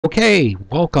Okay,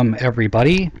 welcome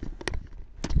everybody.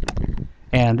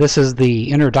 And this is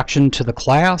the introduction to the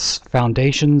class,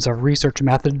 Foundations of Research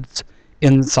Methods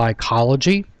in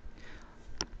Psychology.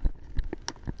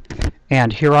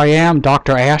 And here I am,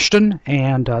 Dr. Ashton,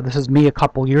 and this is me a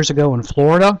couple years ago in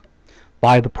Florida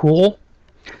by the pool.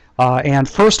 And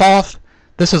first off,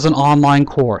 this is an online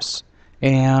course,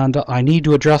 and I need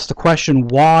to address the question,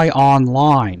 why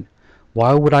online?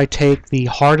 Why would I take the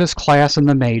hardest class in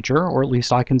the major, or at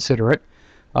least I consider it?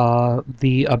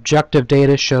 The objective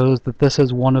data shows that this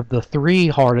is one of the 3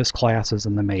 hardest classes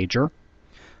in the major.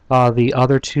 The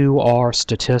other 2 are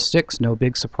statistics, no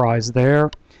big surprise there,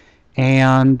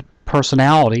 and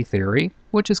personality theory,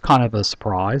 which is kind of a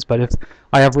surprise, but if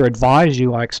I ever advise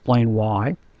you, I explain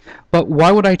why. But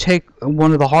why would I take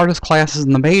one of the hardest classes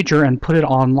in the major and put it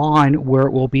online where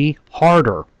it will be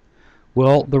harder?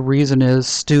 Well, the reason is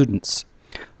students.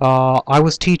 I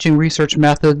was teaching research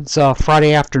methods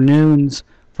Friday afternoons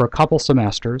for a couple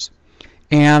semesters,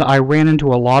 and I ran into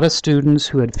a lot of students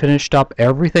who had finished up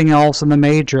everything else in the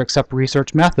major except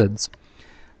research methods.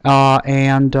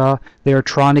 They were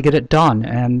trying to get it done,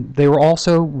 and they were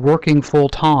also working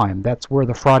full-time. That's where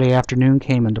the Friday afternoon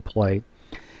came into play.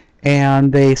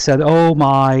 And they said, oh,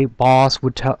 my boss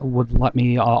would let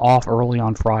me off early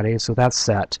on Friday, so that's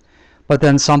set. But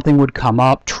then something would come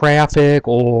up, traffic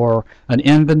or an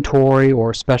inventory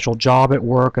or a special job at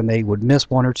work, and they would miss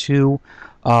 1 or 2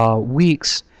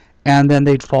 weeks, and then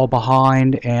they'd fall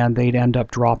behind and they'd end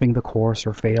up dropping the course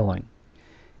or failing.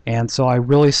 And so I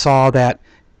really saw that,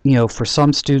 for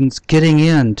some students, getting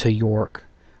into York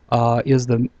was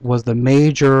the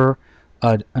major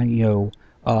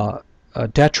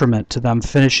detriment to them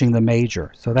finishing the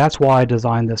major. So that's why I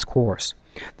designed this course.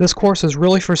 This course is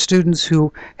really for students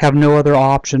who have no other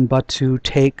option but to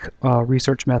take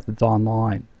research methods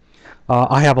online.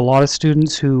 I have a lot of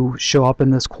students who show up in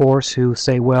this course who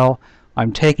say, well,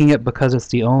 I'm taking it because it's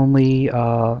the only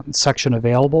section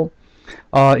available.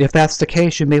 If that's the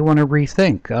case, you may want to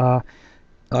rethink.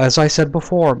 As I said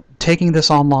before, taking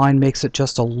this online makes it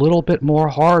just a little bit more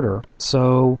harder.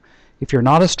 So if you're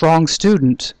not a strong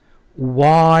student,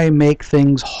 why make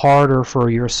things harder for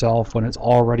yourself when it's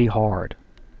already hard?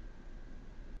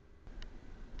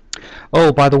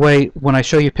 Oh, by the way, when I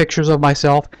show you pictures of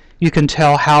myself, you can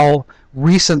tell how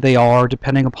recent they are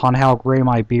depending upon how gray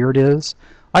my beard is.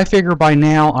 I figure by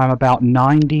now I'm about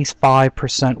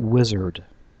 95% wizard.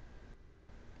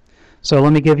 So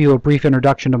let me give you a brief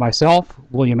introduction to myself,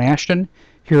 William Ashton.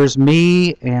 Here's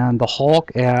me and the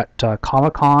Hulk at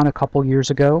Comic-Con a couple years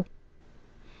ago.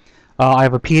 I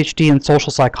have a PhD in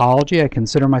social psychology. I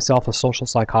consider myself a social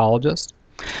psychologist.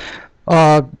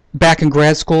 Back in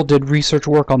grad school, did research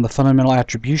work on the fundamental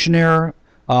attribution error,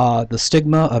 the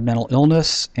stigma of mental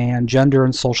illness, and gender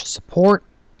and social support.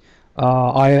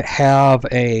 I have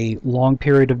a long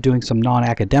period of doing some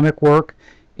non-academic work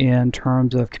in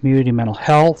terms of community mental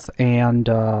health and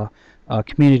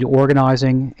community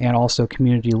organizing and also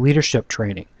community leadership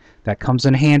training. That comes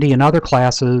in handy in other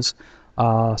classes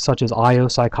such as IO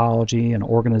psychology and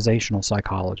organizational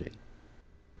psychology.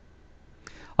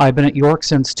 I've been at York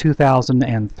since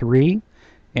 2003,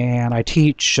 and I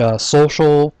teach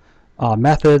social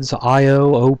methods,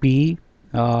 IO, OB,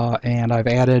 and I've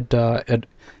added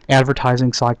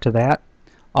advertising psych to that.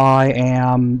 I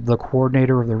am the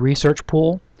coordinator of the research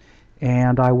pool,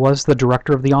 and I was the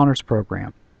director of the honors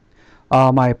program.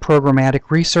 My programmatic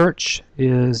research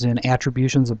is in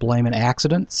attributions of blame and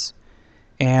accidents.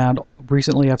 And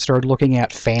recently I've started looking at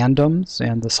fandoms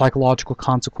and the psychological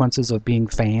consequences of being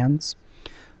fans.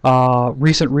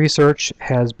 Recent research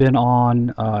has been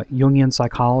on Jungian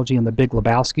psychology and the Big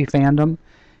Lebowski fandom,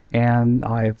 and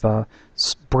I've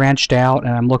branched out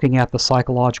and I'm looking at the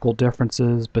psychological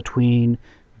differences between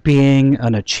being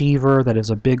an achiever that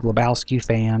is a Big Lebowski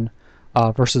fan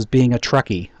versus being a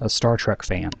Trekkie, a Star Trek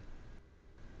fan.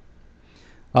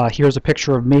 Here's a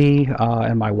picture of me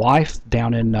and my wife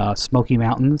down in Smoky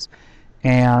Mountains,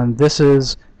 and this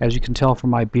is, as you can tell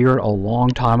from my beard, a long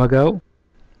time ago.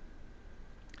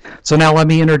 So now let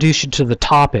me introduce you to the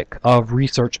topic of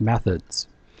research methods.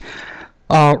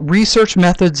 Research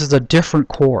methods is a different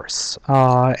course,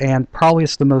 and probably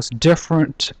it's the most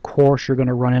different course you're going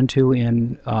to run into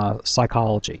in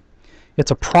psychology.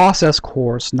 It's a process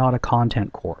course, not a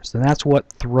content course, and that's what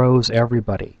throws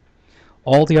everybody.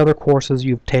 All the other courses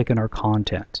you've taken are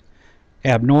content.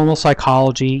 Abnormal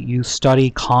psychology, you study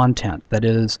content, that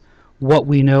is, what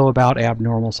we know about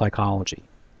abnormal psychology.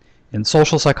 In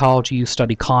social psychology, you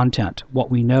study content, what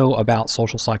we know about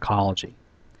social psychology.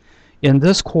 In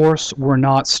this course, we're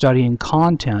not studying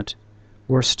content,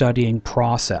 we're studying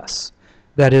process.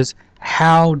 That is,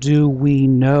 how do we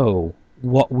know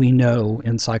what we know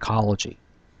in psychology?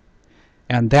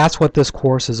 And that's what this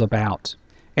course is about.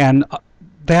 And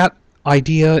that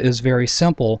idea is very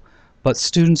simple, but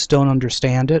students don't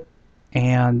understand it,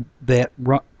 and that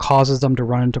causes them to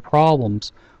run into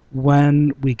problems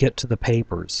when we get to the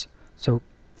papers. So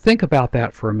think about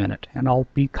that for a minute, and I'll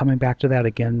be coming back to that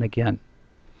again and again.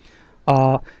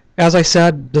 As I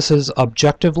said, this is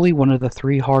objectively one of the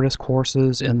 3 hardest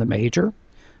courses in the major.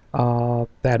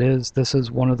 That is, this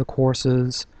is one of the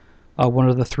courses, one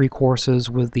of the 3 courses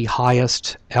with the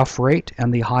highest F rate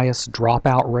and the highest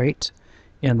dropout rate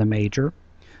in the major.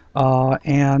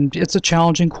 And it's a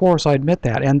challenging course, I admit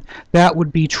that, and that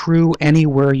would be true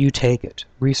anywhere you take it.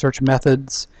 Research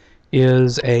Methods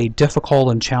is a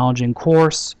difficult and challenging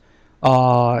course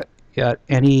at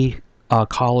any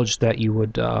college that you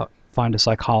would find a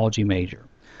psychology major.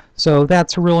 So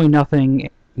that's really nothing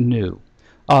new.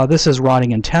 This is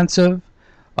writing intensive,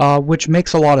 which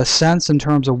makes a lot of sense in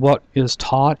terms of what is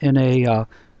taught in a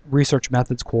research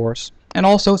methods course. And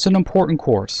also it's an important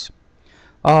course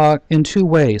in 2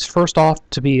 ways. First off,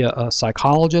 to be a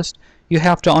psychologist, you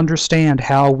have to understand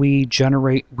how we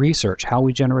generate research, how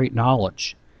we generate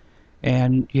knowledge.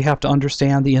 And you have to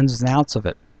understand the ins and outs of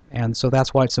it. And so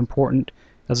that's why it's important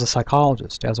as a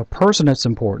psychologist. As a person, it's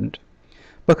important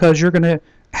because you're going to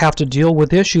have to deal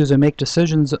with issues and make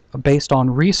decisions based on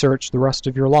research the rest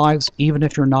of your lives, even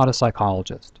if you're not a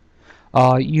psychologist.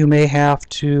 You may have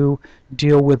to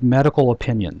deal with medical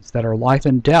opinions that are life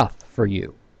and death for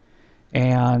you,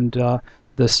 and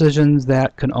decisions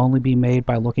that can only be made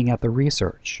by looking at the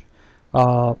research.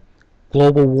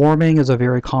 Global warming is a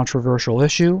very controversial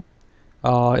issue.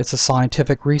 It's a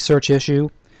scientific research issue,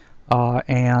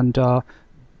 and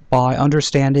by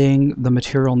understanding the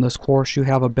material in this course, you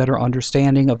have a better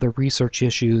understanding of the research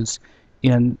issues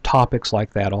in topics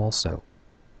like that also.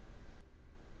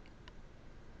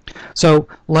 So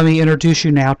let me introduce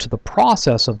you now to the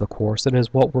process of the course. That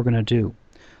is what we're going to do.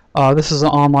 This is an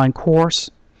online course.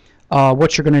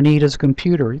 What you're going to need is a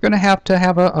computer. You're going to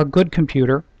have a good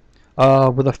computer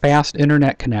with a fast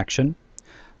internet connection.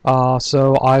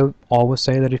 So I always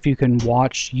say that if you can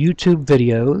watch YouTube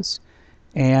videos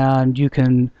and you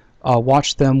can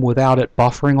watch them without it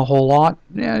buffering a whole lot,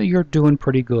 yeah, you're doing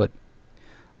pretty good.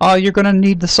 You're going to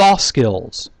need the soft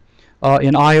skills.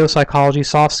 In IO psychology,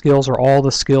 soft skills are all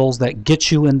the skills that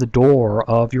get you in the door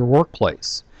of your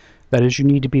workplace. That is, you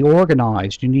need to be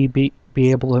organized, you need to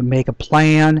be able to make a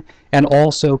plan and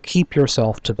also keep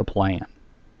yourself to the plan.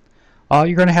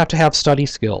 You're going to have study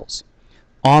skills.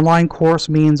 Online course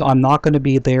means I'm not going to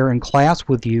be there in class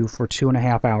with you for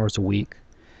 2.5 hours a week.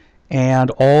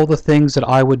 And all the things that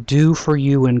I would do for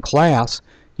you in class,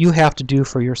 you have to do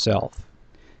for yourself.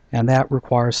 And that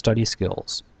requires study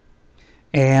skills.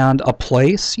 And a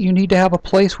place, you need to have a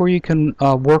place where you can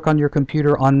work on your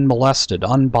computer unmolested,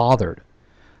 unbothered.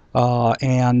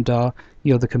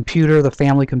 You know, the computer, the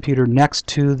family computer next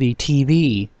to the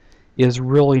TV is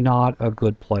really not a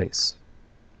good place.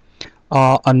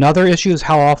 Another issue is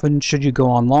how often should you go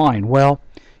online? Well,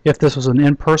 if this was an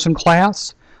in-person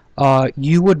class,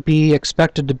 you would be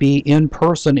expected to be in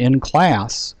person in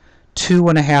class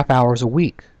 2.5 hours a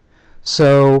week.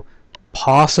 So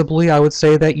possibly I would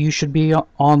say that you should be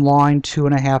online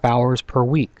 2.5 hours per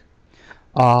week.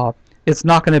 It's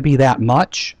not going to be that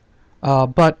much,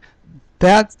 but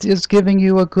that is giving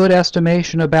you a good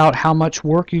estimation about how much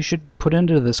work you should put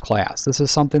into this class. This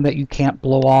is something that you can't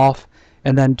blow off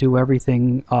and then do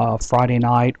everything Friday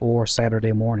night or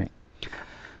Saturday morning.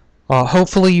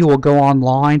 Hopefully you will go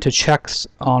online to check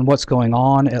on what's going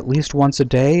on at least once a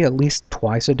day, at least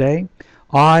twice a day.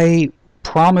 I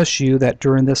promise you that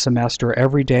during this semester,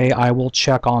 every day I will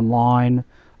check online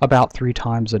about 3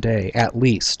 times a day, at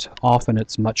least. Often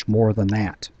it's much more than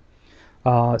that.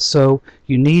 So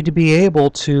you need to be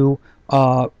able to,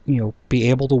 be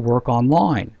able to work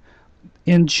online.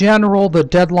 In general, the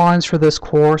deadlines for this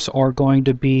course are going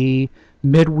to be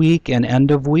midweek and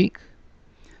end of week.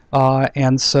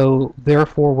 And so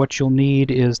therefore what you'll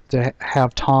need is to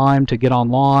have time to get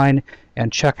online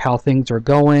and check how things are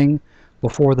going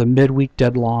before the midweek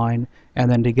deadline, and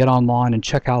then to get online and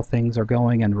check how things are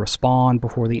going and respond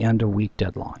before the end of week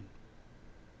deadline.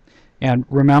 And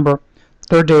remember,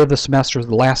 third day of the semester is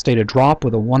the last day to drop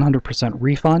with a 100%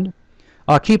 refund.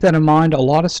 Keep that in mind. A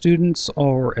lot of students,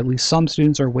 or at least some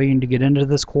students, are waiting to get into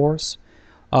this course.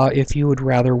 If you would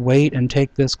rather wait and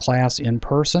take this class in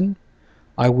person,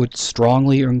 I would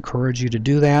strongly encourage you to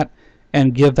do that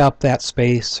and give up that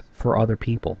space for other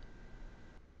people.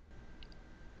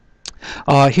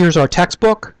 Here's our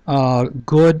textbook.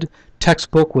 Good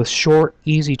textbook with short,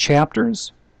 easy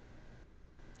chapters.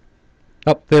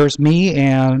 Up there's me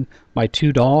and my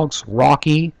two dogs,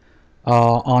 Rocky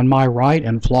on my right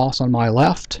and Floss on my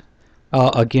left.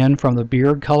 Again, from the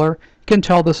beard color, you can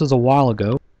tell this is a while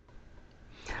ago.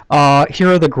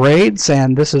 Here are the grades,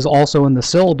 and this is also in the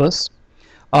syllabus.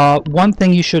 One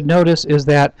thing you should notice is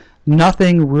that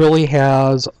nothing really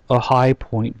has a high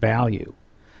point value.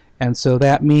 And so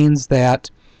that means that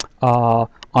on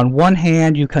one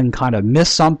hand you can kind of miss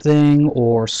something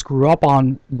or screw up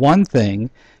on one thing,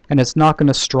 and it's not going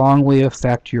to strongly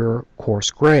affect your course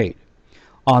grade.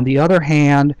 On the other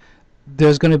hand,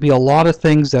 there's going to be a lot of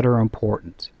things that are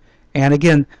important. And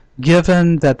again,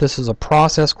 given that this is a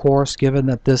process course, given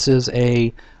that this is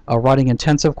a writing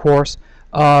intensive course,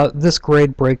 this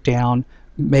grade breakdown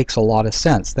makes a lot of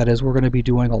sense. That is, we're going to be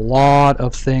doing a lot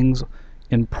of things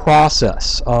in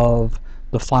process of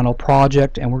the final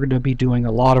project, and we're going to be doing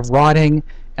a lot of writing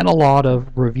and a lot of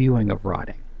reviewing of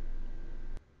writing.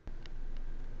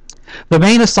 The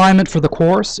main assignment for the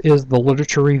course is the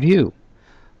literature review.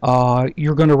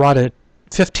 You're going to write a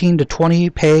 15 to 20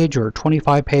 page or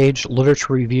 25 page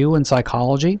literature review in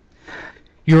psychology.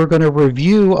 You're going to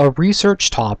review a research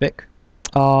topic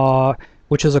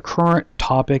which is a current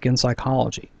topic in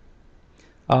psychology.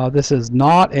 This is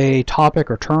not a topic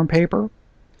or term paper.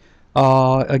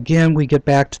 Again, we get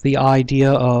back to the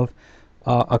idea of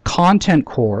a content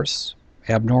course.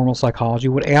 Abnormal psychology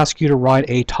would ask you to write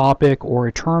a topic or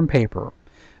a term paper.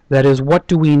 That is, what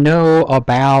do we know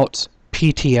about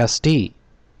PTSD?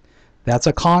 That's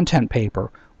a content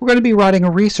paper. We're going to be writing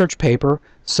a research paper,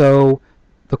 so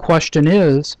the question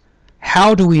is,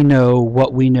 how do we know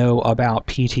what we know about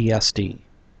PTSD?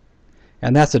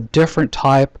 And that's a different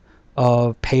type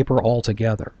of paper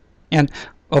altogether. And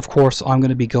of course, I'm going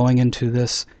to be going into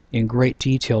this in great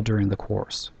detail during the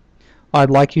course. I'd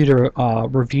like you to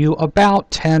review about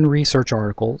 10 research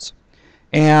articles,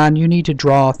 and you need to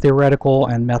draw theoretical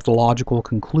and methodological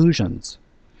conclusions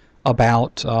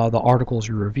about the articles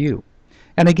you review.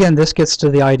 And again, this gets to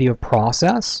the idea of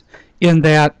process, in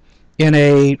that in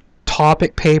a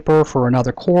topic paper for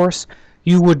another course,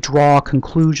 you would draw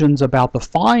conclusions about the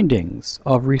findings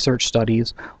of research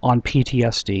studies on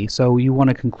PTSD. So you want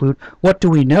to conclude, what do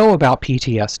we know about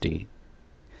PTSD?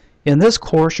 In this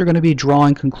course, you're going to be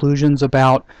drawing conclusions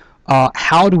about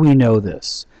how do we know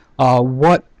this?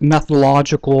 What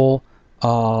methodological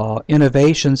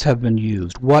innovations have been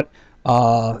used? What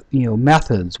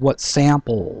methods? What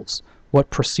samples? What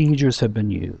procedures have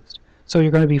been used? So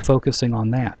you're going to be focusing on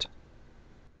that.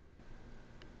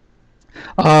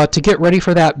 To get ready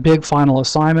for that big final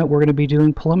assignment, we're going to be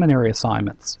doing preliminary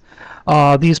assignments.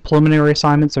 These preliminary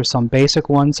assignments are some basic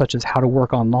ones, such as how to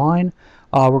work online.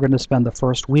 We're going to spend the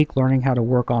first week learning how to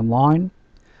work online.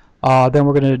 Then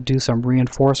we're going to do some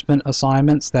reinforcement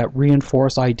assignments that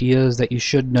reinforce ideas that you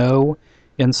should know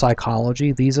in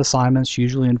psychology. These assignments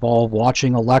usually involve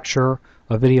watching a lecture,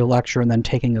 a video lecture, and then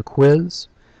taking a quiz.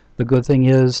 The good thing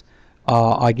is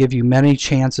I give you many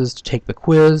chances to take the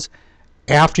quiz.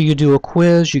 After you do a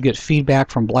quiz, you get feedback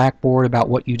from Blackboard about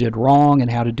what you did wrong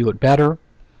and how to do it better.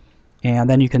 And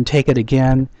then you can take it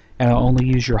again and only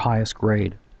use your highest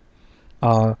grade.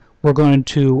 We're going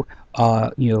to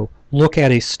look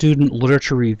at a student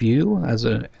literature review as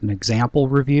an example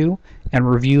review and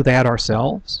review that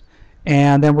ourselves.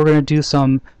 And then we're going to do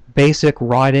some basic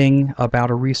writing about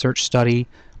a research study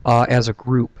as a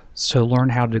group, to learn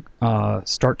how to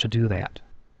start to do that.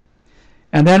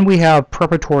 And then we have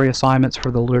preparatory assignments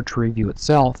for the literature review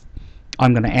itself.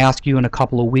 I'm going to ask you in a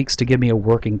couple of weeks to give me a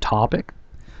working topic.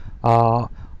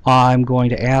 I'm going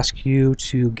to ask you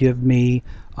to give me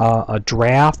a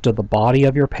draft of the body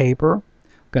of your paper. I'm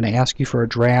going to ask you for a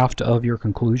draft of your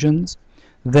conclusions.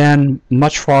 Then,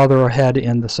 much farther ahead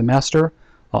in the semester,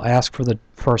 I'll ask for the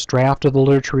first draft of the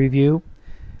literature review.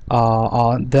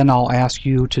 Then I'll ask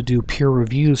you to do peer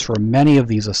reviews for many of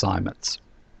these assignments.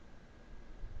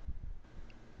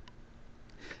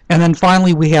 And then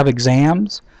finally, we have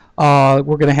exams. We're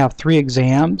going to have 3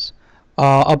 exams,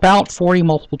 about 40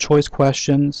 multiple choice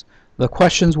questions. The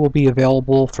questions will be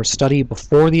available for study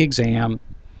before the exam,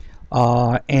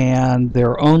 and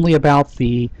they're only about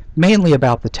mainly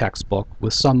about the textbook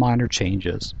with some minor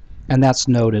changes, and that's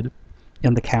noted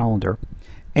in the calendar.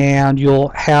 And you'll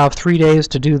have 3 days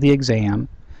to do the exam,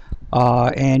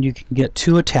 and you can get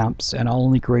 2 attempts, and I'll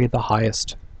only grade the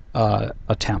highest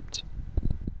attempt.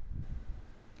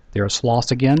 There's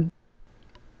Floss again.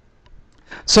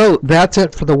 So that's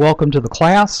it for the welcome to the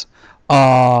class.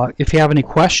 If you have any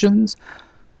questions,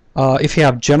 if you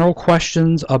have general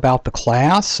questions about the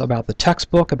class, about the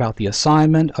textbook, about the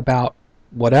assignment, about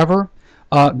whatever,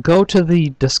 go to the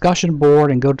discussion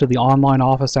board and go to the online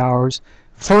office hours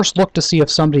First, look to see if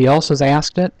somebody else has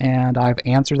asked it and I've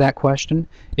answered that question.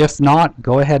 If not,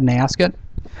 go ahead and ask it.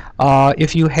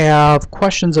 If you have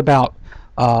questions about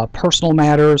personal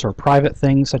matters or private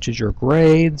things such as your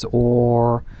grades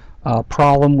or a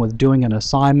problem with doing an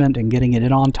assignment and getting it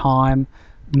in on time,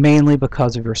 mainly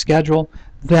because of your schedule,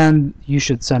 then you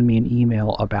should send me an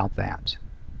email about that.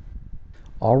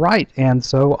 All right, and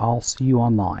so I'll see you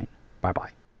online. Bye-bye.